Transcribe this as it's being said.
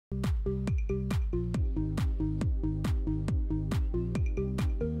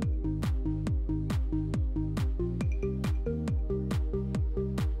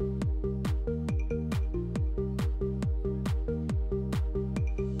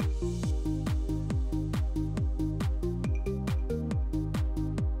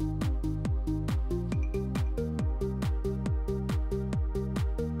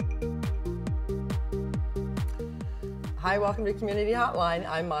Hi, welcome to Community Hotline.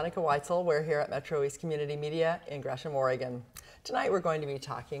 I'm Monica Weitzel. We're here at MetroEast Community Media in Gresham, Oregon. Tonight we're going to be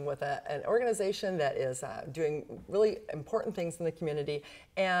talking with an organization that is doing really important things in the community,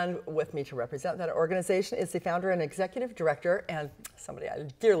 and with me to represent that organization is the founder and executive director, and somebody I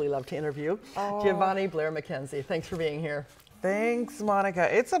dearly love to interview, Giovanni Blair McKenzie. Thanks for being here. Thanks,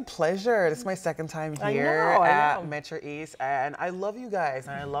 Monica. It's a pleasure. This is my second time here at MetroEast, and I love you guys,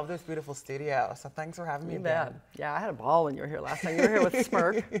 and I love this beautiful studio. So thanks for having me again. Yeah, I had a ball when you were here last time. You were here with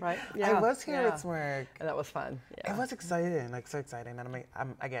Smirk, right? Yeah, I was here with Smirk. And that was fun. Yeah. It was exciting, like so exciting, and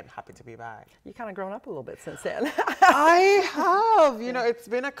I'm again happy to be back. You kind of grown up a little bit since then. I have. You know, it's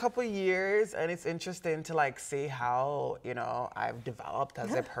been a couple years, and it's interesting to like see how I've developed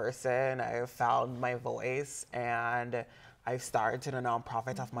as a person. I've found my voice, and I've started a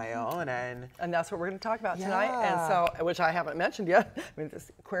nonprofit of my own, and that's what we're going to talk about tonight. And so, which I haven't mentioned yet, I mean,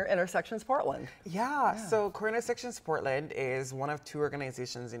 this Queer Intersections Portland. Yeah. So Queer Intersections Portland is one of two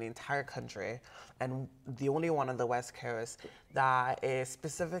organizations in the entire country, and the only one on the West Coast that is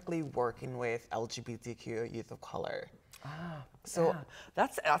specifically working with LGBTQ youth of color. So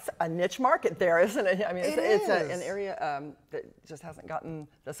that's a niche market there, isn't it? I mean, it's an area that just hasn't gotten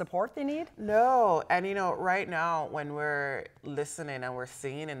the support they need. No, and right now when we're listening and we're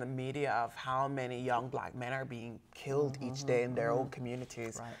seeing in the media of how many young black men are being killed each day in their own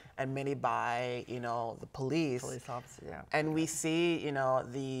communities, and many by the police officers, and we see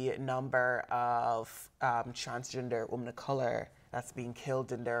the number of transgender women of color that's being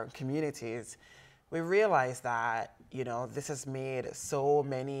killed in their own communities. We realize that, this has made so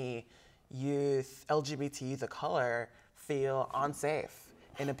many youth, LGBT youth of color, feel unsafe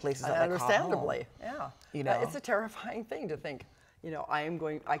in the places that they call home. Understandably, yeah. It's a terrifying thing to think,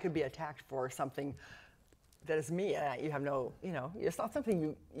 I could be attacked for something that is me, and you have no, it's not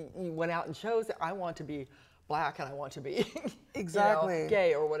something you went out and chose. I want to be black, and I want to be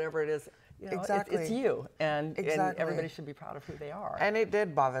gay, or whatever it is. It's you, and everybody should be proud of who they are. And it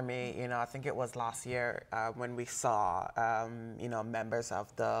did bother me, I think it was last year when we saw, members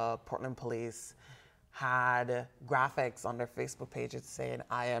of the Portland Police had graphics on their Facebook pages saying,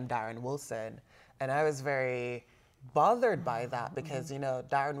 "I am Darren Wilson," and I was very bothered by that because,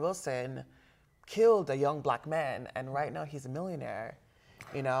 Darren Wilson killed a young black man, and right now he's a millionaire.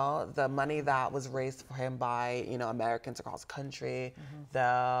 The money that was raised for him by, Americans across the country,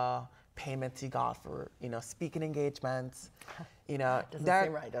 the payments he got for, speaking engagements, Doesn't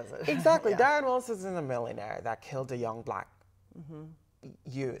seem right, does it? Exactly. Darren Wilson is a millionaire that killed a young black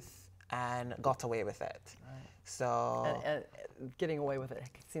youth and got away with it. So and getting away with it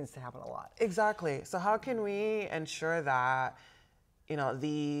seems to happen a lot. Exactly. So how can we ensure that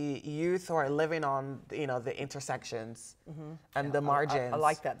the youth who are living on the intersections and the margins? I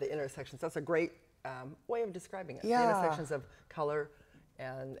like that, the intersections. That's a great way of describing it. Yeah. The intersections of color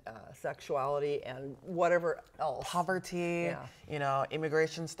and sexuality and whatever else. Poverty,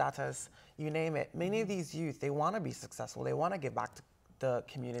 immigration status, you name it. Many of these youth, they want to be successful. They want to give back to the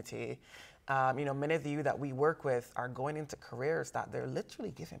community. Many of the youth that we work with are going into careers that they're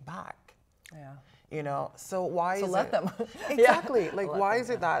literally giving back. Yeah. So why is let it, them. Exactly. Like, why is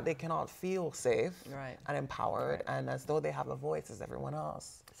it that they cannot feel safe and empowered and as though they have a voice as everyone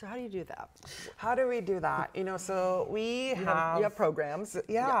else? So how do you do that? How do we do that? So you have programs.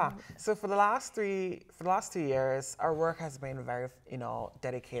 Yeah. So for the last 2 years, our work has been very,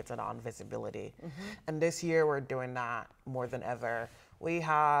 dedicated on visibility. And this year we're doing that more than ever. We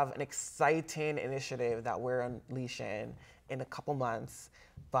have an exciting initiative that we're unleashing in a couple months.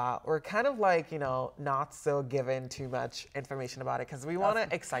 But we're kind of like, not so given too much information about it because we want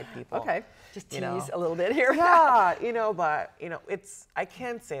to excite people. Okay, just tease a little bit here. Yeah, but, I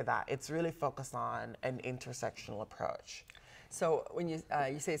can't say that. It's really focused on an intersectional approach. So when you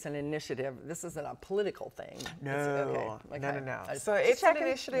say it's an initiative, this isn't a political thing. No, no. So it's an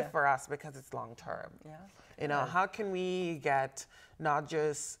initiative for us because it's long term. Yeah. How can we get not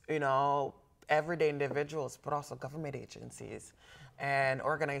just, everyday individuals, but also government agencies and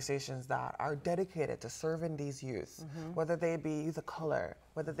organizations that are dedicated to serving these youth, whether they be youth of color,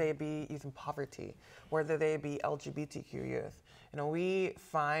 whether they be youth in poverty, whether they be LGBTQ youth. We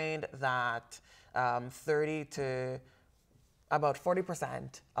find that 30 to about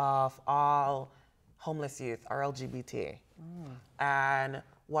 40% of all homeless youth are LGBT. And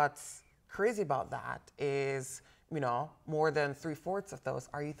what's crazy about that is, more than 3/4 of those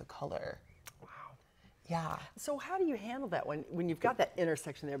are youth of color. Yeah. So how do you handle that when you've got that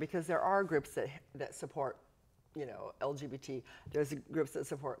intersection there? Because there are groups that support, LGBT. There's groups that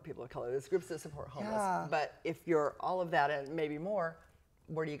support people of color. There's groups that support homeless. Yeah. But if you're all of that and maybe more,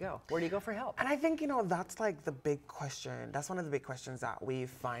 where do you go? Where do you go for help? And I think, that's like the big question. That's one of the big questions that we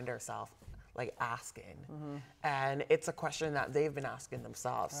find ourselves like asking. And it's a question that they've been asking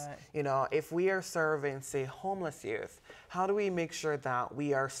themselves. Right. If we are serving, say, homeless youth, how do we make sure that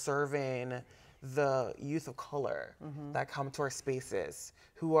we are serving the youth of color that come to our spaces,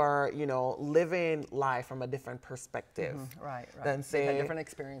 who are, living life from a different perspective Right. than, say, They've had different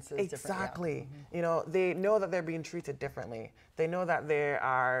experiences. Exactly. They know that they're being treated differently. They know that they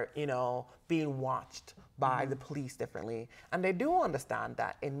are, being watched by the police differently. And they do understand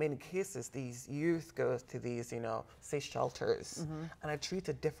that in many cases, these youth goes to these, say, shelters and are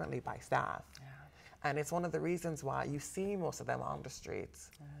treated differently by staff. Yeah. And it's one of the reasons why you see most of them on the streets.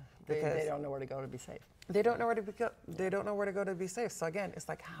 They don't know where to go to be safe. They don't know where to go. They don't know where to go to be safe. So again, it's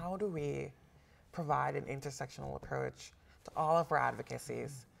like, how do we provide an intersectional approach to all of our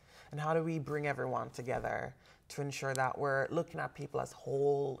advocacies, and how do we bring everyone together to ensure that we're looking at people as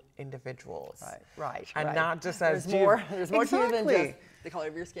whole individuals, Right. and not just as there's more to you than just the color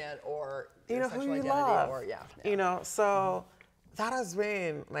of your skin or your who sexual you identity love. or So that has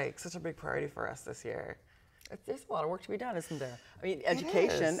been like such a big priority for us this year. There's a lot of work to be done, isn't there? I mean,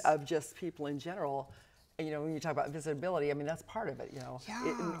 education of just people in general. When you talk about visibility, I mean, that's part of it.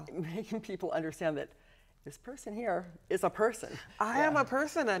 Making people understand that this person here is a person. I am a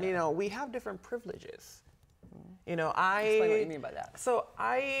person, and we have different privileges. Explain what you mean by that. So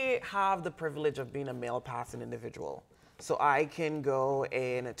I have the privilege of being a male passing individual. So I can go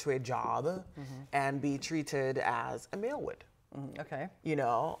into a job and be treated as a male would. Okay.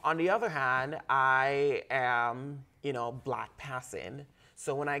 On the other hand, I am, black passing.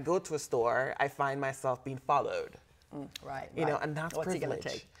 So when I go to a store, I find myself being followed. Right. And that's What's privilege. he gonna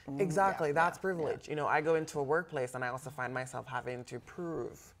take? Exactly, that's privilege. I go into a workplace and I also find myself having to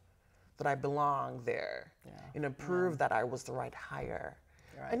prove that I belong there. Prove that I was the right hire.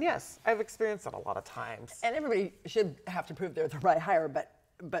 Right. And yes, I've experienced that a lot of times. And everybody should have to prove they're the right hire, but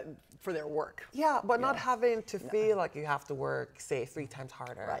for their work. Yeah, but not having to feel like you have to work, say, 3 times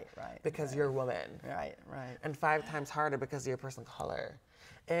harder. Right. Because you're a woman. Right. And 5 times harder because you're a person of color.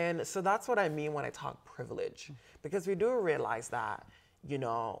 And so that's what I mean when I talk privilege. Because we do realize that,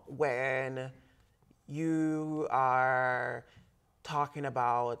 when you are talking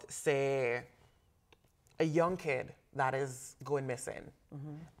about, say, a young kid that is going missing,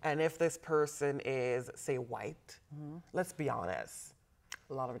 and if this person is, say, white, let's be honest.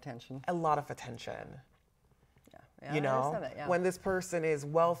 A lot of attention. A lot of attention. Yeah. I understand that, When this person is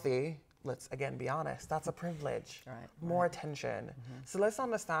wealthy, let's again be honest, that's a privilege. More attention. So let's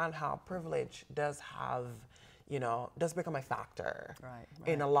understand how privilege does have, does become a factor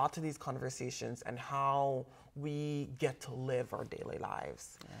in a lot of these conversations and how we get to live our daily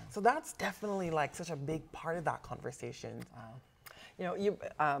lives. So that's definitely like such a big part of that conversation.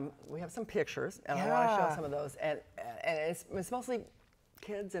 We have some pictures, and I want to show some of those, and it's mostly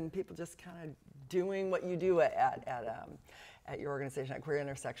kids and people just kind of doing what you do at your organization at Queer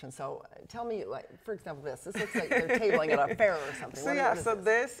Intersection. So tell me, like, for example, this looks like they're tabling at a fair or something. So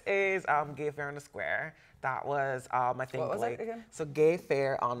this is Gay Fair on the Square. That was, I think, what was it again? So Gay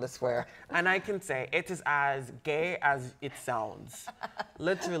Fair on the Square. And I can say it is as gay as it sounds.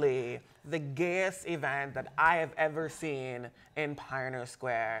 Literally, the gayest event that I have ever seen in Pioneer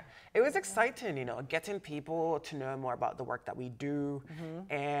Square. It was exciting, getting people to know more about the work that we do.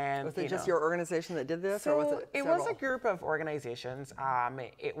 And was it just your organization that did this, so or was it several? It was a group of organizations.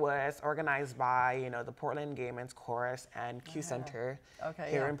 It was organized by, the Portland Gay Men's Chorus and Q Center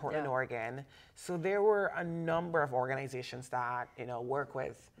here in Portland, Oregon. So there were a number of organizations that, work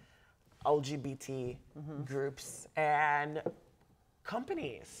with LGBT groups and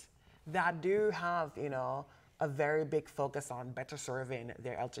companies that do have, a very big focus on better serving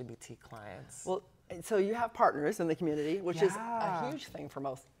their LGBT clients. Well, so you have partners in the community, which is a huge thing for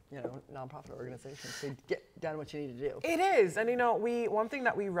most, nonprofit organizations to get done what you need to do. It is, and one thing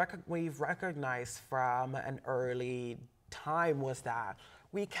that we've recognized from an early time was that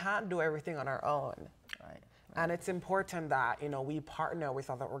we can't do everything on our own. Right. And it's important that, we partner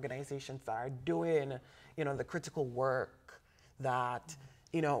with other organizations that are doing, the critical work that,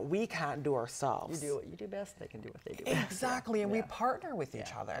 we can't do ourselves. You do what you do best, they can do what they do best. Exactly, and we partner with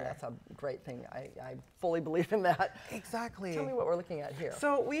each other. And that's a great thing. I fully believe in that. Exactly. Tell me what we're looking at here.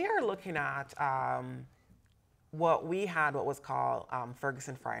 So we are looking at what was called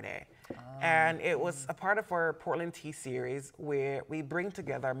Ferguson Friday. And it was a part of our Portland Tea series where we bring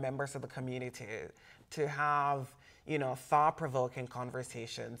together members of the community to have, thought-provoking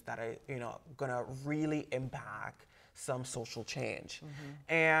conversations that are, gonna really impact some social change.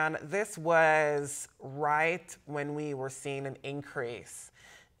 And this was right when we were seeing an increase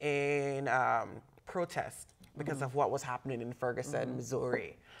in protest because of what was happening in Ferguson,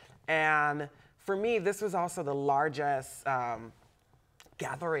 Missouri. And for me, this was also the largest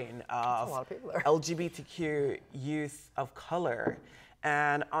gathering of a lot of people there. LGBTQ youth of color.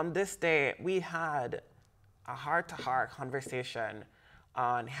 And on this day, we had a heart-to-heart conversation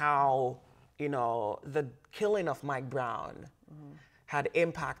on how, you know, the killing of Mike Brown had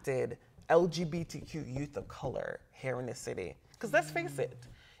impacted LGBTQ youth of color here in the city. Because let's face it,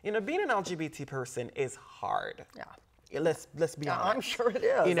 you know, being an LGBT person is hard. Yeah. Let's be honest. I'm sure it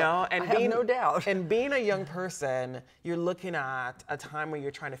is. You know, and I have no doubt. And being a young person, you're looking at a time where you're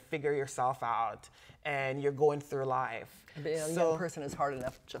trying to figure yourself out and you're going through life. Being a young person is hard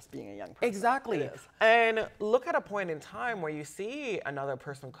enough just being a young person. Exactly. It is. And look at a point in time where you see another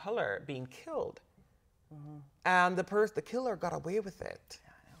person of color being killed. And the killer got away with it.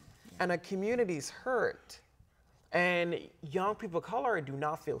 And a community's hurt. And young people of color do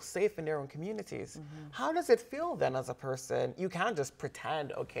not feel safe in their own communities. How does it feel then as a person? You can't just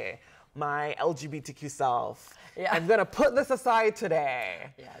pretend, okay, my LGBTQ self, I'm gonna put this aside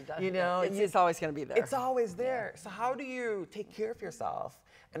today. Yeah, you know, it's always gonna be there. It's always there. So how do you take care of yourself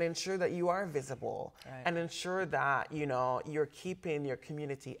and ensure that you are visible and ensure that, you know, you're keeping your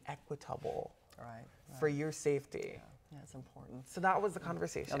community equitable for your safety? Yeah, it's important. So that was the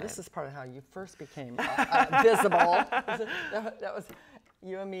conversation. Now, this is part of how you first became visible. That was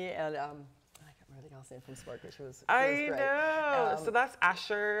you and me and I can't remember the gal's name from Spark, which was I great. know. So that's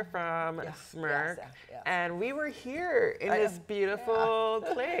Asher from Smirk. Yes. And we were here in this beautiful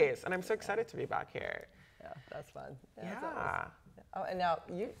place. And I'm so excited to be back here. Yeah, that's fun. Yeah. Oh, and now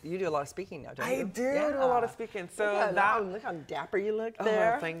you do a lot of speaking now, don't you? I do do a lot of speaking. So look how dapper you look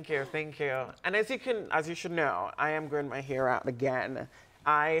there. Oh, thank you. And as you should know, I am growing my hair out again.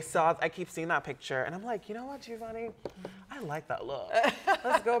 I keep seeing that picture, and I'm like, you know what, Giovanni? I like that look.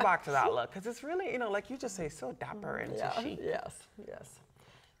 Let's go back to that look, because it's really, you know, like you just say, so dapper and so chic. Yes.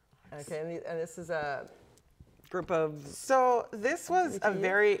 Okay, and this is a group of... So this was a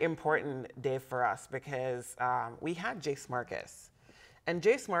very important day for us because we had Jace Marcus. And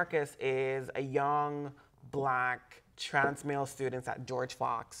Jace Marcus is a young, Black, trans male student at George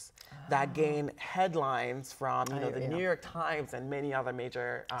Fox that gained headlines from the New York Times and many other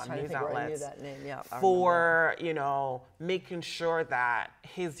major news outlets for making sure that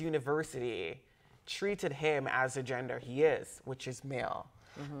his university treated him as the gender he is, which is male.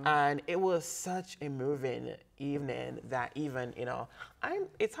 And it was such a moving evening that even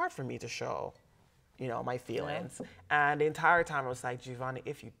it's hard for me to show my feelings. And the entire time I was like, Giovanni,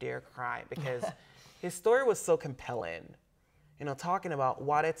 if you dare cry, because his story was so compelling. Talking about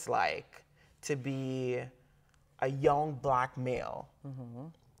what it's like to be a young Black male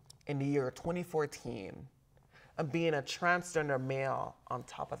in the year 2014 and being a transgender male on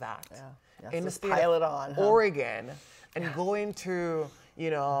top of that. In the state of Oregon and going to,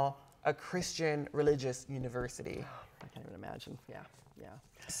 a Christian religious university. I can't even imagine.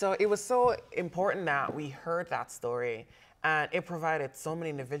 So it was so important that we heard that story, and it provided so many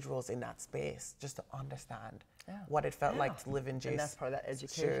individuals in that space just to understand what it felt like to live in Jace's And that's part of that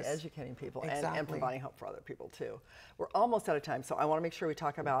educating people and providing hope for other people too. We're almost out of time, so I want to make sure we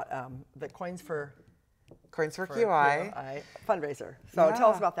talk about the Coins for QI fundraiser. So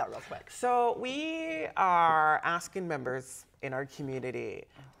tell us about that real quick. So we are asking members in our community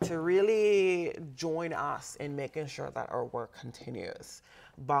to really join us in making sure that our work continues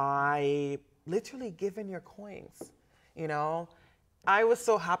by literally giving your coins. I was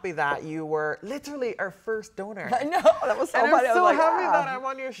so happy that you were literally our first donor. I know, that was so funny. I'm so happy that I'm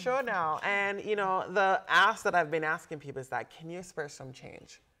on your show now. And the ask that I've been asking people is that, can you spare some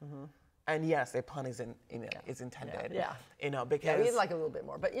change? And yes, a pun is intended. Because we'd like a little bit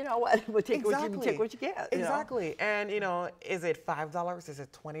more, but you know what? We'll take what you get. Exactly. And is it $5? Is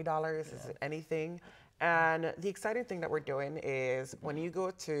it $20? Is it anything? And the exciting thing that we're doing is when you go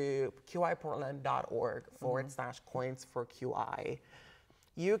to qiportland.org/coins for QI,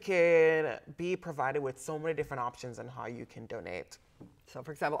 you can be provided with so many different options on how you can donate. So,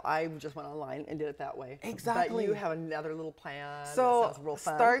 for example, I just went online and did it that way. Exactly. But you have another little plan. So, that sounds real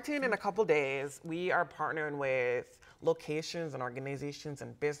fun. Starting in a couple days, we are partnering with locations and organizations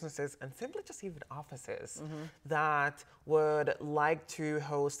and businesses and simply just even offices that would like to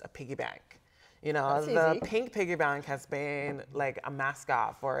host a piggy bank. The pink piggy bank has been like a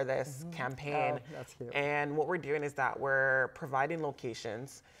mascot for this campaign. Oh, that's cute. And what we're doing is that we're providing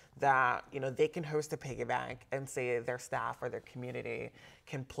locations that they can host a piggy bank and say their staff or their community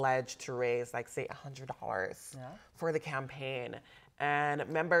can pledge to raise like say $100 for the campaign. And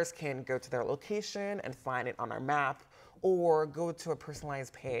members can go to their location and find it on our map, or go to a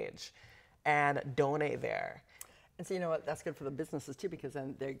personalized page and donate there. And so you know what, that's good for the businesses too, because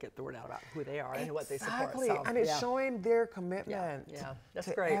then they get the word out about who they are and what they support. Exactly, So, and it's showing their commitment that's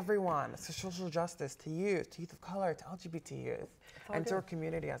to great. everyone, to social justice, to youth of color, to LGBT youth, and to our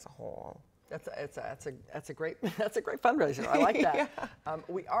community as a whole. That's a great fundraiser. I like that.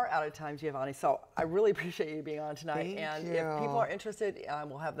 We are out of time, Giovanni. So I really appreciate you being on tonight. Thank you. If people are interested,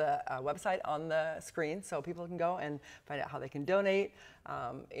 we'll have the website on the screen so people can go and find out how they can donate.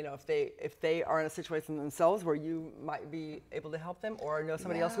 You know, if they are in a situation themselves where you might be able to help them or know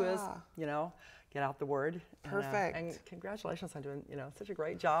somebody else who is, you know, get out the word. Perfect. And congratulations on doing, you know, such a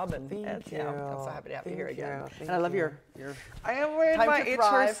great job. And Thank you. I'm so happy to have you here again. Thank And I love your I am wearing Time my to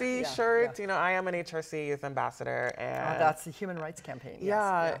Thrive. HRC shirt. You know, I am an HRC youth ambassador, and that's the human rights campaign.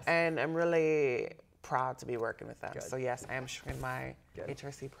 yes. And I'm really proud to be working with them. Good. So yes, I am showing my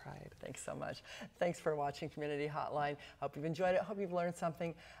HRC pride. Thanks so much. Thanks for watching Community Hotline. Hope you've enjoyed it. Hope you've learned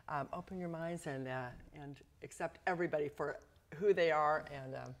something. Open your minds and accept everybody for who they are.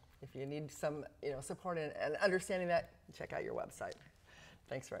 And if you need some support and understanding that, check out your website.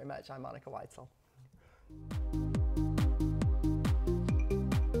 Thanks very much. I'm Monica Weitzel.